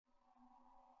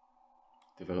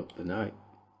develop the knight,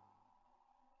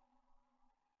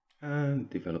 and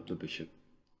develop the bishop.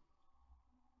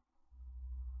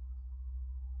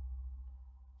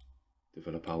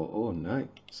 Develop our own knight,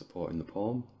 supporting the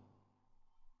pawn.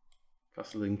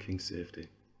 Castle in, king safety.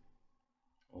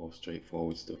 All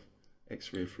straightforward stuff.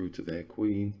 X-ray through to their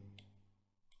queen.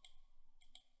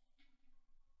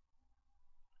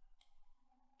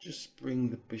 Just bring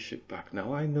the bishop back.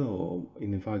 Now I know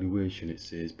in evaluation it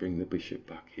says bring the bishop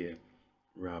back here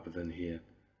rather than here,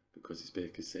 because it's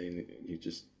basically saying that you're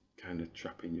just kind of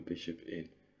trapping your bishop in.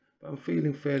 But I'm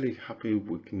feeling fairly happy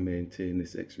we can maintain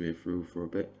this X-ray through for a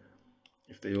bit.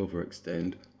 If they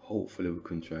overextend, hopefully we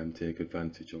can try and take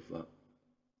advantage of that.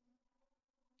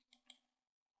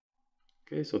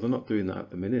 Okay, so they're not doing that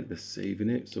at the minute, they're saving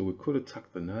it. So we could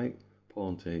attack the knight.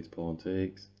 Pawn takes, pawn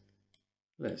takes.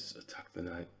 Let's attack the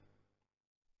knight.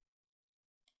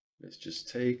 Let's just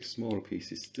take smaller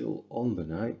pieces still on the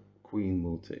knight. Queen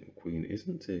will take, queen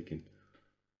isn't taking.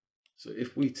 So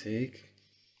if we take,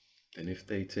 then if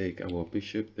they take our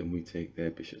bishop, then we take their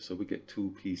bishop. So we get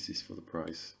 2 pieces for the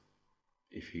price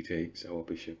if he takes our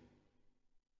bishop.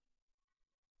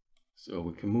 So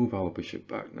we can move our bishop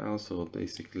back now. So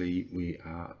basically we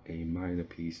are a minor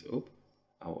piece up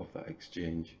out of that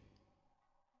exchange.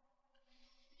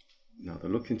 Now they're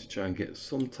looking to try and get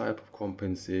some type of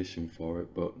compensation for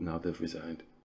it, but now they've resigned.